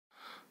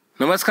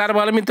नमस्कार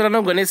बालमित्रांनो,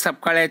 गणेश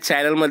सपकाळ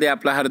चॅनलमध्ये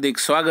आपलं हार्दिक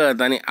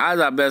स्वागत। आणि आज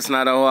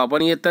अभ्यासणार आहोत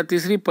आपण इयत्ता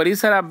तिसरी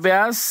परिसर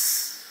अभ्यास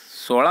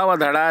 16वा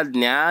धडा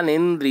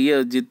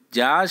ज्ञानेंद्रिय।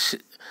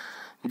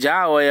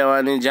 ज्या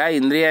अवयवाने ज्या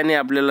इंद्रियाने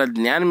आपल्याला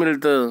ज्ञान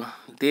मिळतं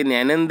ते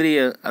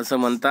ज्ञानेंद्रिय असं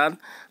म्हणतात।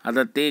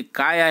 आता ते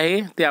काय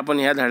आहे ते आपण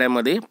ह्या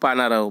धड्यामध्ये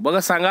पाहणार आहोत। बघा,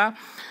 सांगा,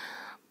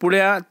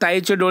 पुढे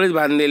ताईचे डोळे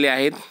बांधलेले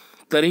आहेत,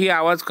 तरीही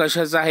आवाज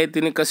कशाचा आहे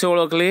तिने कसे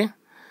ओळखले?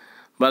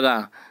 बघा,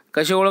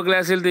 कसे ओळखले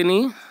असेल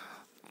तिने?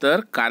 तर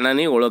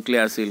कानाने ओळखले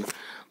असेल।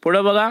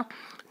 पुढे बघा,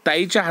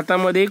 ताईच्या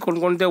हातामध्ये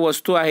कोणकोणत्या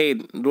वस्तू आहेत,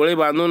 डोळे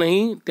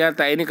बांधूनही त्या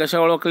ताईने कशा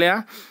ओळखल्या?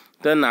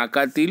 तर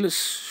नाकातील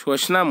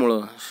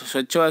श्वसनामुळं।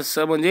 श्वास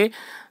म्हणजे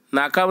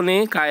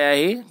नाकाने काय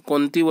आहे,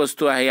 कोणती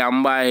वस्तू आहे,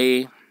 आंबा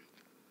आहे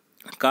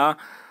का,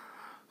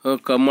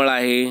 कमळ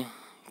आहे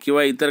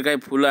किंवा इतर काही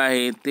फुलं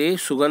आहे, ते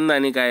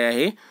सुगंधाने काय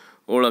आहे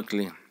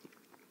ओळखले।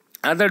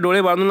 आता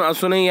डोळे बांधून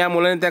असूनही या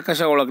मुलाने त्या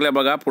कशा ओळखल्या?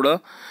 बघा, पुढं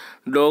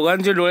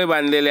दोघांचे डोळे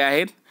बांधलेले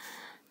आहेत,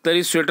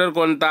 तरी स्वेटर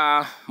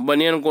कोणता,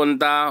 बनियन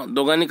कोणता,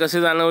 दोघांनी कसे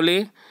जाणवले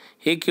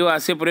हे किंवा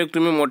असे प्रयोग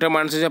तुम्ही मोठ्या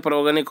माणसाच्या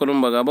प्रयोगाने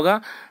करून बघा। बघा,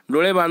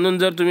 डोळे बांधून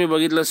जर तुम्ही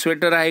बघितलं,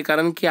 स्वेटर आहे,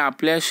 कारण की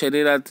आपल्या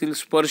शरीरातील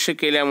स्पर्श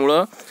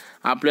केल्यामुळं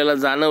आपल्याला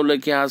जाणवलं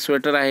की हा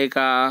स्वेटर आहे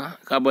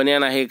का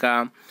बनियन आहे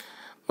का।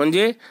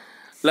 म्हणजे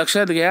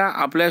लक्षात घ्या,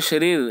 आपल्या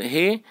शरीर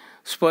हे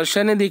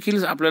स्पर्शाने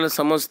देखील आपल्याला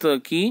समजतं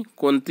की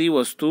कोणती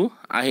वस्तू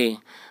आहे।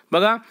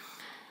 बघा,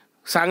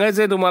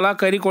 सांगायचं आहे तुम्हाला,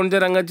 कैरी कोणत्या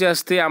रंगाची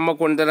असते, आंबा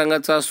कोणत्या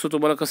रंगाचा असतो,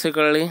 तुम्हाला कसे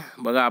कळले?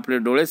 बघा, आपले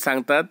डोळेच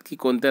सांगतात की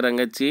कोणत्या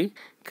रंगाची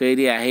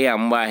कैरी आहे,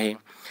 आंबा आहे।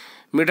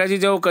 मिठाची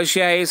चव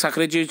कशी आहे,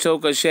 साखरेची चव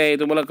कशी आहे,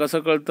 तुम्हाला कसं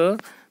कळतं?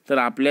 तर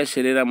आपल्या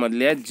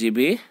शरीरामधल्या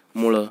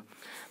जिभेमुळं।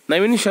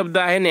 नवीन शब्द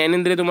आहे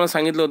ज्ञानेंद्रिय, तुम्हाला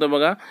सांगितलं होतं।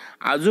 बघा,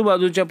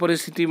 आजूबाजूच्या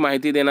परिस्थिती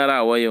माहिती देणारा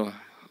अवयव,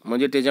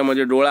 म्हणजे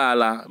त्याच्यामध्ये डोळा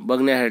आला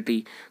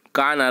बघण्यासाठी,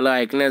 कान आलं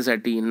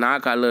ऐकण्यासाठी,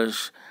 नाक आलं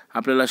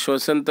आपल्याला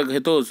श्वसन तर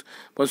घेतोच,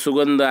 पण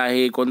सुगंध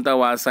आहे, कोणता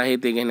वास आहे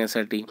ते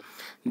घेण्यासाठी,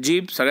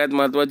 जीभ सगळ्यात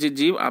महत्त्वाची,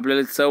 जीभ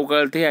आपल्याला चव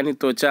कळते, आणि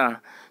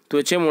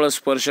त्वचेमुळं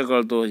स्पर्श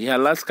कळतो,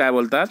 ह्यालाच काय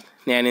बोलतात?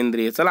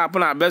 ज्ञानेंद्रिय। चला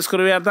आपण अभ्यास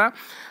करूया। आता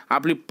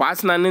आपली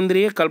 5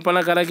 ज्ञानेंद्रिय।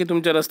 कल्पना करा की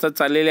तुमच्या रस्त्यात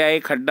चाललेले आहे,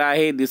 खड्डा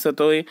आहे,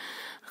 दिसत होय,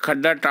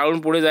 खड्डा टाळून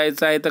पुढे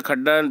जायचं आहे, तर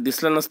खड्डा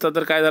दिसला नसता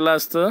तर काय झालं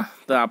असतं?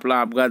 तर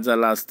आपला अपघात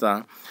झाला असता।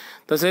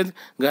 तसेच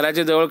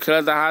घराच्या जवळ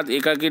खेळत आहात,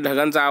 एकाकी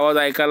ढगांचा आवाज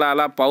ऐकायला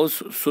आला, पाऊस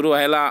सुरू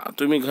व्हायला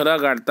तुम्ही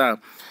घरं गाठता,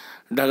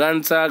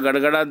 ढगांचा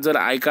गडगडाट जर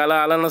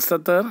ऐकायला आला नसता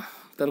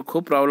तर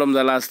खूप प्रॉब्लेम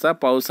झाला असता,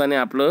 पावसाने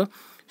आपलं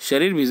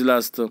शरीर भिजलं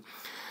असतं।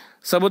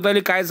 सभोवताली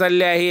काय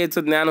चालले आहे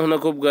याचं ज्ञान होणं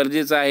खूप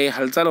गरजेचं आहे,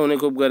 हालचाल होणे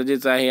खूप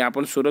गरजेचं आहे,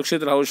 आपण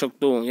सुरक्षित राहू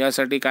शकतो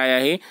यासाठी काय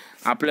आहे,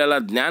 आपल्याला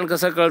ज्ञान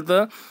कसं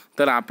कळतं?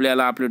 तर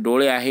आपल्याला आपले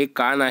डोळे आहे,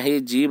 कान आहे,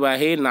 जीभ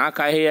आहे,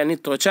 नाक आहे आणि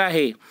त्वचा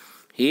आहे,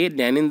 हे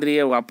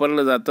ज्ञानेंद्रिय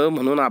वापरलं जातं,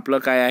 म्हणून आपलं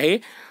काय आहे,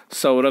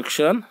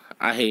 संरक्षण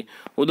आहे।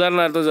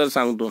 उदाहरणार्थ जर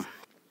सांगतो,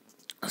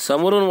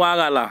 समोरून वाघ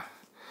आला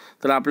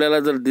तर आपल्याला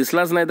जर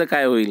दिसलाच नाही तर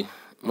काय होईल?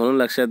 म्हणून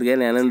लक्षात घ्या,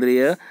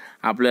 ज्ञानेंद्रिय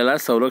आपल्याला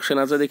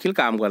संरक्षणाचं देखील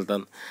काम करतात।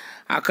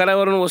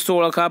 आकारावरून वस्तू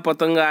ओळखा,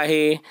 पतंग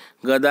आहे,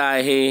 गदा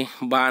आहे,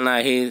 बाण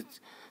आहे,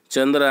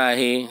 चंद्र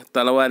आहे,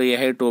 तलवारी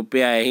आहे,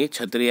 टोपी आहे,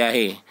 छत्री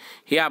आहे,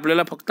 हे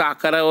आपल्याला फक्त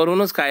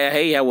आकारावरूनच काय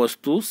आहे, ह्या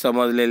वस्तू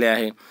समजलेल्या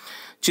आहे।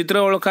 चित्र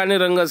ओळखा आणि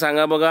रंग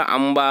सांगा। बघा,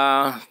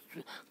 आंबा,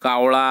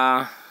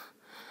 कावळा,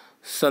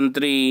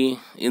 संत्री,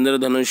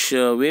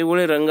 इंद्रधनुष्य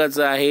वेगवेगळे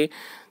रंगाचं आहे।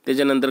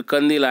 त्याच्यानंतर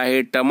कंदील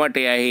आहे,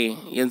 टमाटे आहे,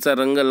 यांचा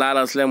रंग लाल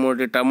असल्यामुळे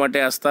ते टमाटे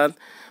असतात।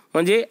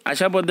 म्हणजे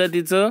अशा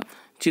पद्धतीचं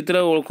चित्र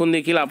ओळखून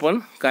देखील आपण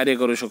कार्य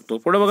करू शकतो।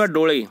 पुढे बघा,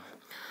 डोळे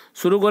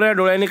सुरू करूया।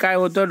 डोळ्याने काय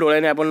होतं?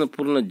 डोळ्याने आपण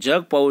पूर्ण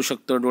जग पाहू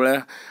शकतो। डोळ्या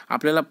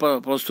आपल्याला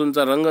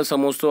वस्तूंचा रंग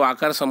समजतो,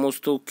 आकार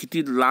समजतो,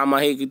 किती लांब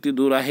आहे किती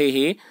दूर आहे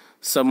हे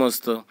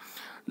समजतं।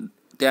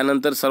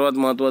 त्यानंतर सर्वात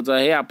महत्त्वाचं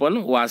आहे, आपण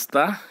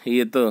वाचता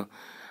येतं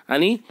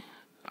आणि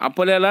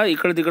आपल्याला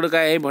इकडं तिकडं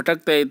काय आहे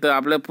भटकता येतं,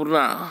 आपल्या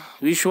पूर्ण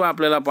विश्व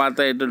आपल्याला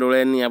पाहता येतं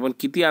डोळ्यांनी, आपण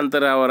किती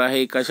अंतरावर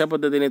आहे, कशा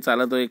पद्धतीने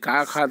चालत आहे,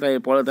 का खात आहे,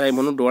 पळत आहे,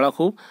 म्हणून डोळा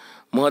खूप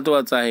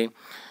महत्त्वाचा आहे।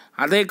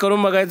 आता हे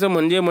करून बघायचं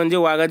म्हणजे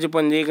वाघाचे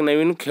पंजे एक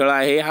नवीन खेळ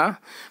आहे हा।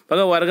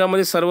 बघा,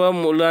 वर्गामध्ये सर्व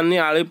मुलांनी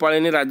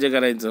आळीपाळीने राज्य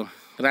करायचं,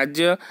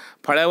 राज्य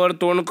फळ्यावर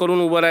तोंड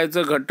करून उभं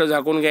राहायचं, घट्ट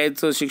झाकून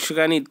घ्यायचं,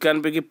 शिक्षकांनी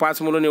इतक्यांपैकी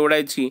 5 मुलं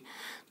निवडायची,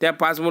 त्या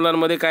 5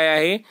 मुलांमध्ये काय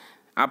आहे,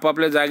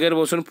 आपापल्या जागेवर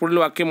बसून पुढील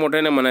वाक्य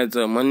मोठ्याने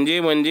म्हणायचं,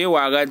 म्हणजे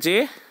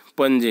वाघाचे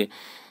पंजे,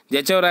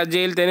 ज्याच्यावर राज्य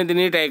येईल त्याने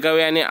नीट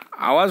ऐकावे आणि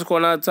आवाज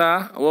कोणाचा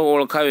व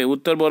ओळखावे,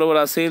 उत्तर बरोबर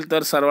असेल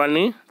तर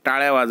सर्वांनी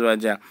टाळ्या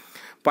वाजवायच्या,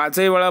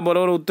 5ही वेळा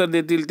बरोबर उत्तर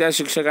देतील त्या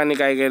शिक्षकांनी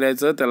काय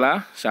करायचं, त्याला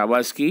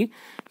शाबासकी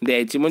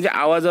द्यायची, म्हणजे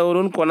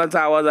आवाजावरून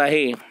कोणाचा आवाज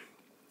आहे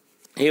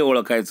हे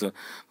ओळखायचं।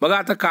 बघा,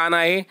 आता कान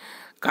आहे,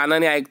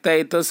 कानाने ऐकता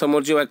येतं,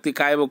 समोरची व्यक्ती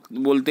काय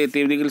बोलते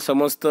ते देखील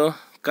समजतं,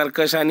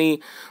 कर्कश आणि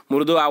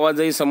मृदू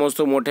आवाजही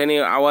समजतो, मोठ्याने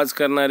आवाज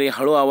करणारे,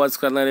 हळू आवाज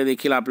करणारे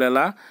देखील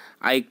आपल्याला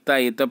ऐकता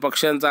येतं,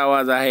 पक्ष्यांचा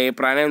आवाज आहे,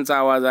 प्राण्यांचा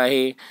आवाज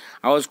आहे,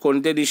 आवाज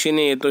कोणत्या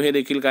दिशेने येतो हे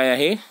देखील काय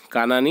आहे,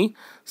 कानाने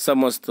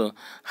समजतं।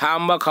 हा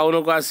आंबा खाऊ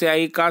नको असे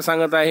आई का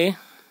सांगत आहे?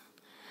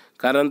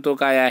 कारण तो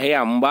काय आहे,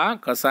 आंबा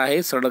कसा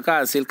आहे, सडका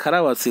असेल,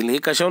 खराब असेल. हे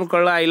कशावरून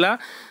कळलं आईला,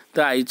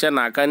 तर आईच्या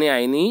नाकाने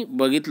आईने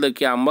बघितलं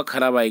की आंबा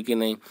खराब आहे की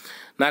नाही.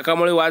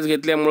 नाकामुळे वास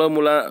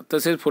घेतल्यामुळं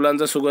तसेच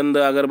फुलांचा सुगंध,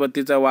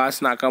 अगरबत्तीचा वास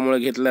नाकामुळे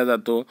घेतला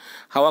जातो.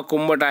 हवा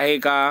कोंबट आहे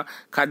का,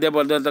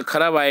 खाद्यपदार्थ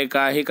खराब आहे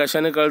का, हे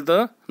कशाने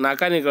कळतं,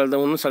 नाकाने कळतं.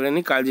 म्हणून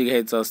सगळ्यांनी काळजी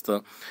घ्यायचं असतं.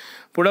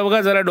 पुढं बघा,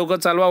 जरा डोकं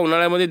चालवा.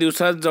 उन्हाळ्यामध्ये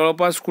दिवसात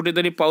जवळपास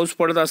कुठेतरी पाऊस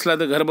पडत असला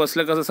तर घर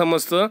बसल्या कसं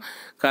समजतं,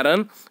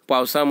 कारण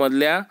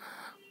पावसामधल्या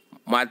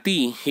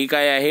माती ही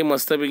काय आहे,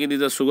 मस्तपैकी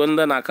तिचा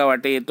सुगंध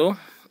नाकावाटे येतो,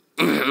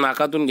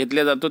 नाकातून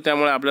घेतला जातो,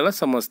 त्यामुळे आपल्याला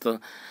समजतं.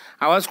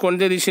 आवाज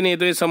कोणत्या दिशेने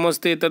येतो हे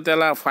समजते, तर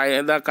त्याला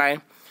फायदा काय,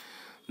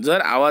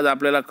 जर आवाज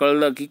आपल्याला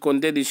कळलं की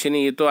कोणत्या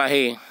दिशेने येतो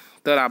आहे,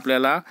 तर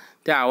आपल्याला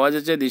त्या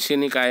आवाजाच्या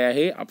दिशेने काय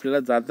आहे आपल्याला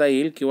जाता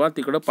येईल किंवा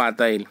तिकडं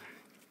पाहता येईल.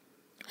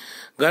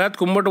 घरात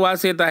कुंबट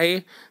वास येत आहे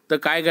तर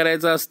काय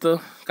करायचं असतं,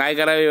 काय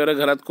करावे बरं.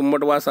 घरात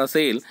कुंबट वास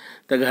असेल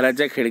तर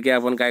घराच्या खिडक्या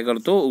आपण काय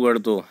करतो,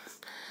 उघडतो.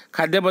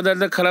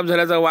 खाद्यपदार्थ खराब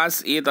झाल्याचा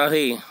वास येत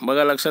आहे,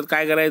 बघा लक्षात,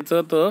 काय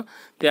करायचं, तर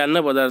ते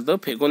अन्नपदार्थ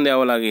फेकून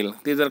द्यावं लागेल.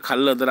 ते जर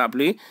खाल्लं तर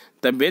आपली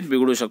तब्येत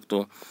बिघडू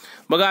शकतो.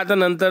 बघा आता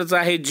नंतरचं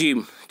आहे जीभ.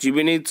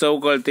 जिभेने चव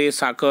कळते,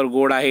 साखर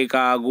गोड आहे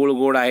का, गूळ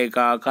गोड आहे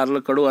का, कारलं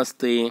कडू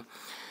असते.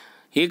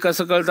 हे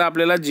कसं कळतं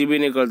आपल्याला,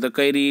 जिभेने कळतं.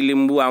 कैरी,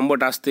 लिंबू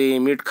आंबट असते,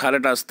 मीठ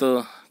खारट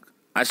असतं.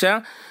 अशा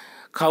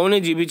खाऊने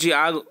जिभेची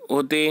आग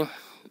होते,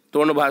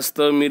 तोंड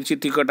भासतं, मिरची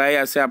तिखट आहे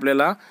असे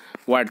आपल्याला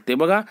वाटते.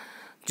 बघा,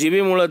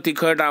 जिभेमुळं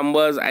तिखट,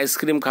 आंबट,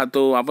 आईस्क्रीम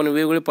खातो आपण,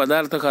 वेगवेगळे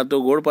पदार्थ खातो,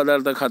 गोड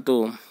पदार्थ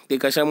खातो. ते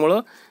कशामुळं,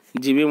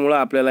 जिभेमुळं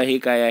आपल्याला हे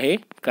काय आहे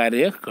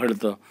कार्य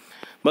घडतं.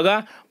 बघा,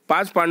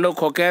 5 पांडव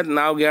खोक्यात,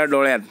 नाव घ्या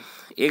डोळ्यात.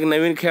 एक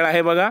नवीन खेळ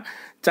आहे बघा.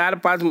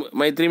 4-5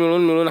 मैत्री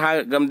मिळून हा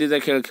गमतीचा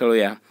खेळ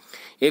खेळूया.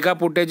 एका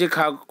पुट्ट्याचे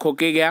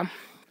खोके घ्या,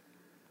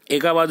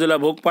 एका बाजूला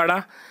भोक पाडा.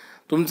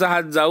 तुमचा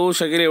हात जाऊ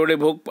शकेल एवढे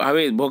भोक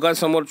हवे.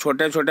 भोकासमोर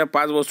छोट्या छोट्या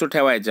 5 वस्तू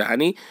ठेवायच्या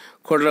आणि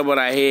खोडरबर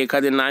आहे,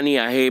 एखादी नाणी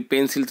आहे,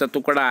 पेन्सिलचा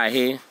तुकडा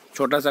आहे,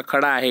 छोटासा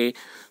खडा आहे,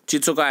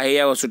 चिचुका आहे,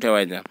 या वस्तू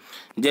ठेवायच्या.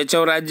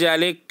 ज्याच्यावर राज्य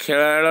आले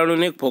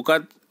खेळाडूने खोक्यात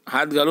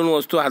हात घालून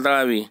वस्तू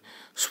हाताळावी,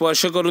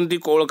 स्पर्श करून ती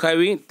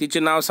ओळखावी, तिचे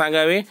नाव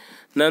सांगावे,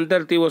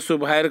 नंतर ती वस्तू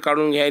बाहेर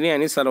काढून घ्यावी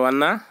आणि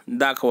सर्वांना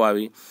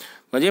दाखवावी.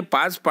 म्हणजे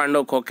 5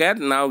 पांडव खोक्यात,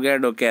 नाव घ्या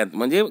डोक्यात.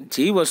 म्हणजे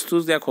जी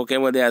वस्तू त्या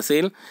खोक्यामध्ये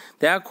असेल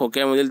त्या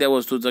खोक्यामधील त्या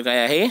वस्तूचं काय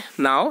आहे,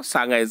 नाव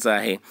सांगायचं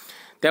आहे.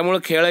 त्यामुळं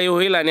खेळही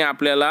होईल आणि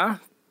आपल्याला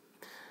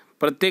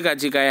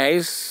प्रत्येकाची काय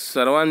आहे,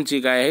 सर्वांची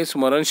काय आहे,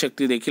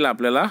 स्मरणशक्ती देखील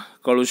आपल्याला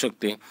कळू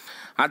शकते.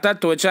 आता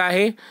त्वचा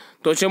आहे.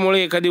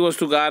 त्वचेमुळे एखादी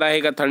वस्तू गार आहे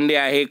का, थंडी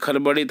आहे,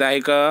 खरबडीत आहे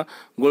का,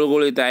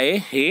 गुळगुळीत आहे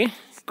हे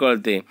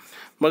कळते.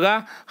 बघा,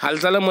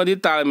 हालचालीमध्ये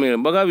ताळमेळ.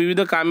 बघा,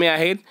 विविध कामे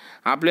आहेत,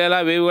 आपल्याला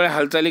वेगवेगळ्या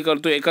हालचाली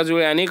करतो, एकाच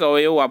वेळी अनेक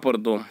अवयव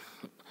वापरतो.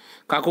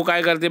 काकू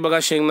काय करते बघा,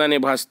 शेंगदाणे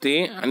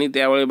भाजते आणि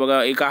त्यावेळी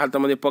बघा एका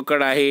हातामध्ये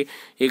पकड आहे,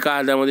 एका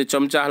हातामध्ये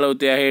चमचा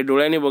हलवते आहे,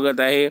 डोळ्याने बघत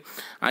आहे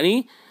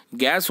आणि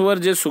गॅसवर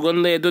जे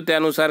सुगंध येतो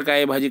त्यानुसार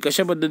काय भाजी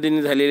कशा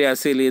पद्धतीने झालेली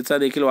असेल याचा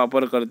देखील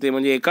वापर करते.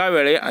 म्हणजे एका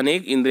वेळे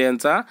अनेक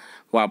इंद्रियांचा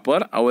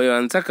वापर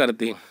अवयवांचा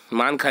करते.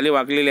 मान खाली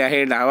वाकलेली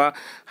आहे, डावा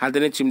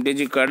हाताने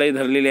चिमट्याची कढई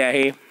धरलेली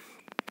आहे,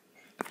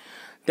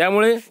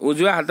 त्यामुळे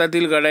उजव्या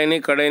हातातील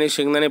कढईने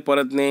शेंगदाणे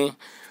परतणे,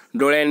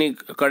 डोळ्यांनी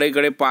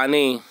कढईकडे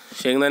पाहणे,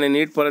 शेंगदाणे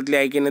नीट परतले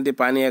आहे की नाही ते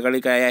पाणी याकडे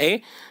काय आहे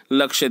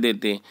लक्ष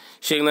देते.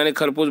 शेंगदाणे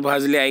खरपूस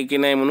भाजले आहे की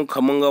नाही म्हणून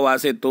खमंग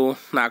वास येतो,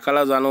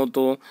 नाकाला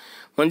जाणवतो.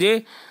 म्हणजे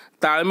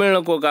ताळमेळ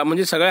नको का,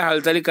 म्हणजे सगळ्या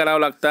हालचाली करावं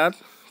लागतात,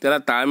 त्याला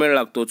ताळमेळ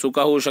लागतो.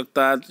 चुका होऊ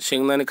शकतात,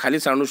 शेंगदाणे खाली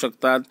सांडू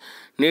शकतात,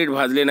 नीट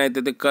भाजले नाही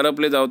तर ते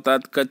करपले जातात,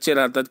 कच्चे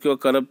राहतात किंवा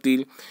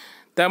करपतील.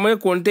 त्यामुळे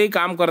कोणतेही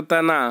काम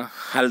करताना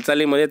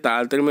हालचालीमध्ये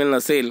ताळमेळ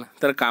नसेल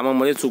तर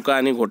कामामध्ये चुका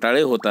आणि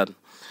घोटाळे होतात.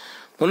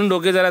 म्हणून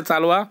डोके जरा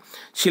चालवा.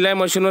 शिलाई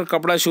मशीनवर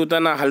कपडा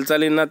शिवताना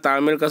हालचालींना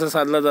ताळमेळ कसा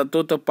साधला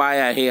जातो, तर पाय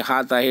आहे,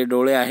 हात आहे,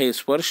 डोळे आहे,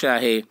 स्पर्श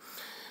आहे,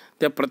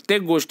 त्या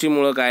प्रत्येक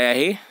गोष्टीमुळं काय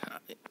आहे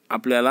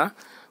आपल्याला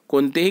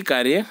कोणतेही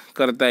कार्य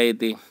करता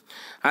येते.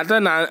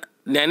 आता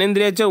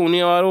ज्ञानेंद्रियाच्या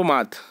उणीवावर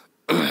मात.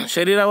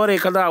 शरीरावर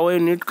एखादा अवयव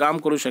नीट काम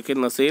करू शकत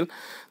नसेल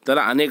तर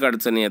अनेक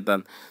अडचणी येतात.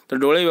 तर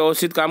डोळे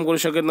व्यवस्थित काम करू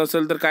शकत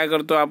नसेल तर काय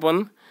करतो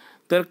आपण,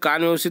 तर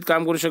कान व्यवस्थित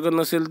काम करू शकत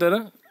नसेल तर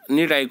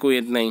नीट ऐकू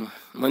येत नाही.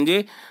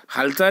 म्हणजे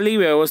हालचाली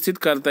व्यवस्थित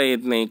करता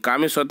येत नाही.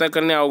 कामे स्वतः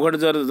करणे अवघड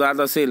जर जात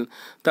असेल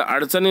तर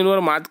अडचणींवर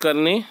मात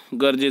करणे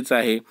गरजेचं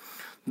आहे.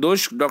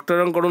 दोष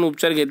डॉक्टरांकडून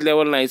उपचार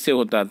घेतल्यावर नाहीसे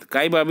होतात.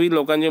 काही बाबी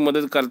लोकांची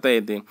मदत करता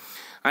येते.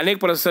 अनेक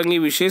प्रसंगी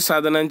विशेष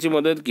साधनांची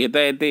मदत घेता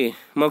येते.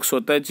 मग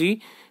स्वतःची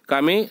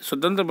कामे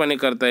स्वतंत्रपणे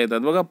करता येतात.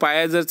 बघा,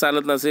 पाया जर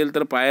चालत नसेल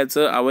तर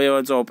पायाचं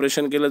अवयवाचं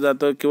ऑपरेशन केलं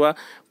जातं किंवा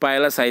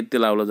पायाला साहित्य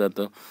लावलं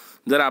जातं.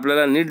 जर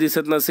आपल्याला नीट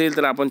दिसत नसेल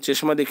तर आपण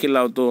चष्मा देखील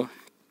लावतो.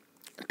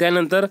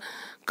 त्यानंतर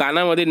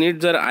कानामध्ये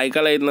नीट जर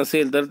ऐकायला येत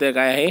नसेल तर ते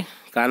काय आहे,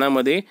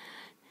 कानामध्ये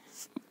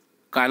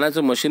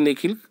कानाचं मशीन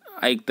देखील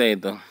ऐकता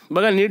येतं.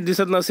 बघा, नीट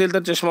दिसत नसेल तर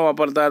चष्मा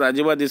वापरतात,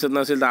 अजिबात दिसत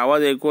नसेल तर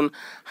आवाज ऐकून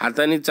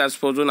हाताने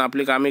चाचपवून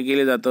आपली कामे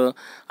केली जातं.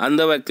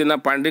 अंध व्यक्तींना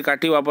पांढरी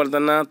काठी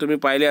वापरताना तुम्ही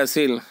पाहिले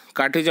असेल,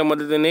 काठीच्या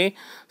मदतीने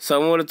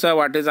समोरचा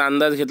वाटेचा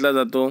अंदाज घेतला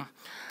जातो.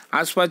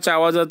 आसपासच्या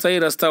आवाजाचाही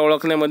रस्ता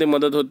ओळखण्यामध्ये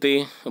मदत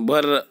होते.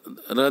 भर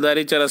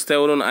रहदारीच्या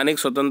रस्त्यावरून अनेक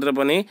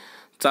स्वतंत्रपणे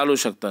चालू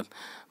शकतात.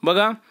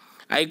 बघा,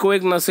 ऐकू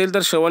येत नसेल तर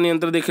श्रवण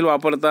यंत्र देखील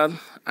वापरतात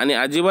आणि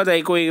अजिबात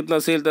ऐकू येत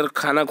नसेल तर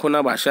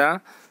खानाखुणा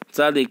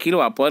भाषाचा देखील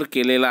वापर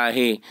केलेला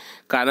आहे.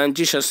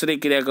 कानांची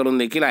शस्त्रक्रिया करून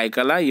देखील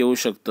ऐकायला येऊ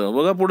शकतं.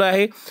 बघा पुढं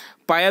आहे,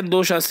 पायात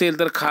दोष असेल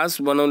तर खास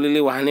बनवलेली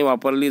वाहने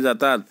वापरली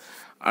जातात.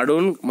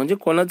 अडवून म्हणजे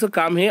कोणाचं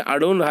काम हे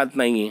अडवून राहत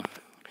नाही आहे.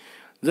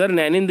 जर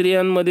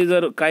ज्ञानेंद्रियांमध्ये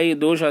जर काही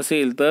दोष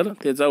असेल तर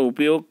त्याचा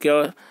उपयोग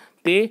किंवा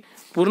ते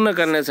पूर्ण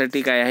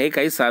करण्यासाठी काय आहे,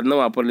 काही साधनं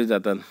वापरली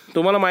जातात.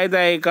 तुम्हाला माहीत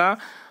आहे का,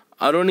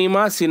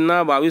 अरुणिमा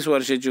सिन्हा 22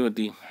 वर्षाची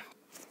होती.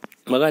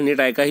 बघा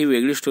नीट ऐका, ही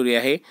वेगळी स्टोरी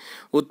आहे.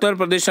 उत्तर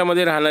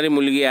प्रदेशामध्ये राहणारी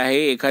मुलगी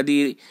आहे.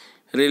 एखादी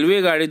रेल्वे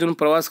गाडीतून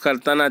प्रवास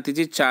करताना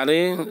तिची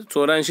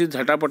चोरांशी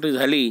झटापटी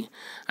झाली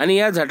आणि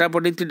या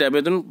झटापटीत ती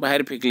डब्यातून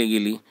बाहेर फेकली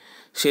गेली.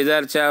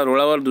 शेजारच्या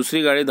रुळावर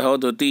दुसरी गाडी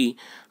धावत होती.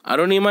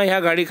 अरुणिमा ह्या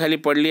गाडीखाली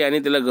पडली आणि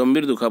तिला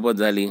गंभीर दुखापत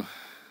झाली.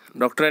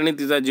 डॉक्टरांनी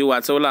तिचा जीव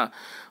वाचवला,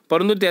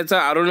 परंतु त्याचा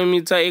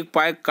अरुणिमेचा एक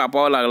पाय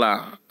कापावा लागला.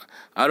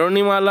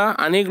 अरुणिमाला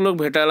अनेक लोक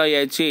भेटायला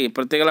यायचे.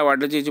 प्रत्येकाला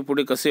वाटायचे याचे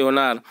पुढे कसे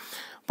होणार,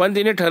 पण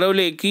तिने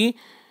ठरवले की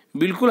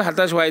बिलकुल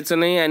हताश व्हायचं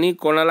नाही आणि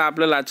कोणाला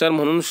आपलं लाचार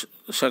म्हणून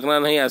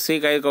शकणार नाही असे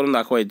काय करून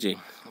दाखवायचे.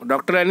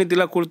 डॉक्टरांनी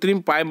तिला कृत्रिम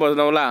पाय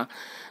बनवला.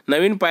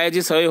 नवीन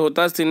पायाची सवय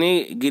होताच तिने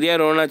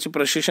गिर्यारोहणाचे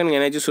प्रशिक्षण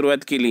घेण्याची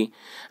सुरुवात केली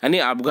आणि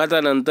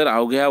अपघातानंतर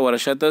अवघ्या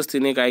वर्षातच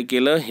तिने काय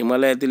केलं,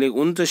 हिमालयातील एक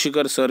उंच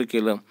शिखर सर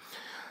केलं.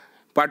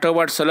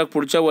 पाठोपाठ सलग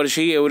पुढच्या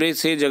वर्षी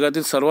एव्हरेस्ट हे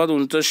जगातील सर्वात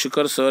उंच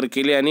शिखर सर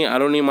केले. आणि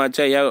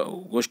अरुणिमाच्या या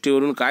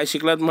गोष्टीवरून काय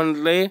शिकलात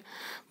म्हटले,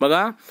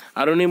 बघा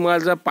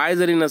अरुणिमाचा पाय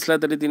जरी नसला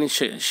तरी तिने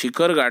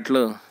शिखर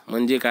गाठलं.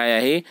 म्हणजे काय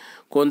आहे,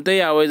 कोणतंही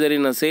अवयव जरी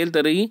नसेल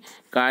तरी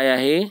काय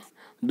आहे,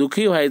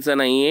 दुःखी व्हायचं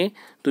नाही आहे.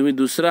 तुम्ही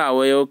दुसरा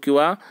अवयव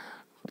किंवा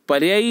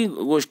पर्यायी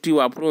गोष्टी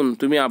वापरून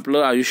तुम्ही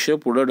आपलं आयुष्य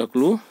पुढं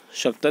ढकलू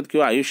शकतात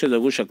किंवा आयुष्य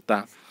जगू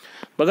शकता.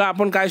 बघा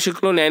आपण काय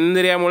शिकलो,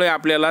 ज्ञानेंद्रियामुळे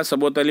आपल्याला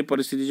सभोवताली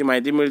परिस्थितीची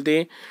माहिती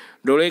मिळते.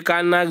 डोळे,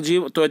 कान, नाक,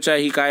 जीभ, त्वचा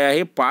ही काय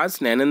आहे, 5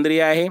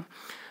 ज्ञानेंद्रिय आहे.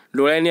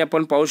 डोळ्यांनी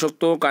आपण पाहू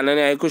शकतो,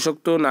 कानाने ऐकू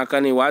शकतो,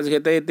 नाकाने वास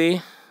घेता येते,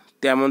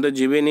 त्यामध्ये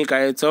जिभेने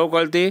काय चव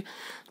कळते,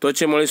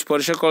 त्वचेमुळे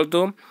स्पर्श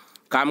कळतो.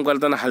 काम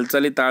करताना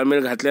हालचाली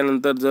ताळमेळ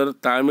घातल्यानंतर जर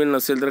ताळमेळ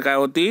नसेल तर काय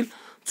होतील,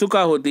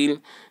 चुका होतील.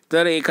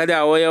 तर एखाद्या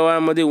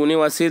अवयवामध्ये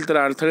उणीव असेल तर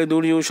अडथळे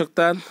दूर येऊ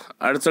शकतात.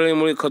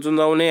 अडचणीमुळे खचून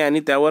जाऊ नये आणि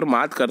त्यावर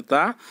मात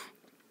करता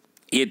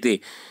येते.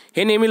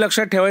 हे नेहमी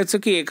लक्षात ठेवायचं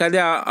की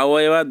एखाद्या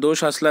अवयवात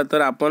दोष असला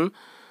तर आपण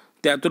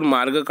त्यातून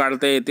मार्ग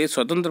काढता येते,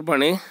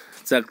 स्वतंत्रपणे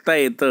जगता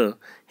येतं,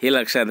 हे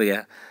लक्षात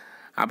घ्या.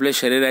 आपल्या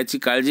शरीराची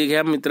काळजी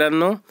घ्या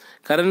मित्रांनो,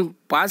 कारण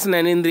 5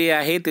 ज्ञानेंद्रिय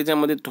आहे,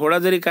 त्याच्यामध्ये थोडा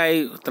जरी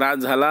काही त्रास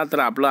झाला तर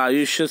आपलं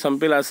आयुष्य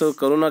संपेल असं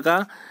करू नका.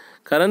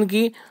 कारण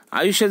की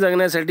आयुष्य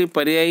जगण्यासाठी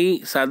पर्यायी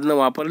साधनं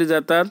वापरली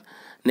जातात.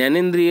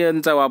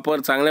 ज्ञानेंद्रियांचा वापर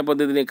चांगल्या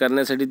पद्धतीने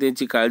करण्यासाठी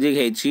त्याची काळजी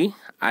घ्यायची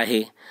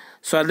आहे.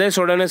 स्वाध्याय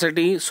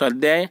सोडवण्यासाठी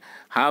स्वाध्याय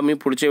हा मी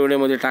पुढच्या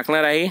व्हिडिओमध्ये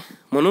टाकणार आहे,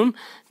 म्हणून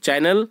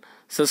चॅनल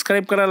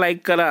सबस्क्राईब करा,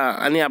 लाईक करा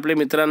आणि आपल्या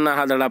मित्रांना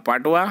हा धडा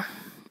पाठवा.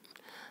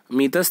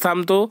 मी इथंच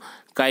थांबतो.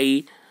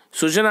 काही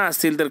सूचना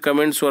असतील तर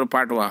कमेंट्सवर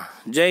पाठवा.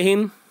 जय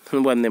हिंद,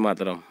 वंदे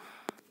मातरम.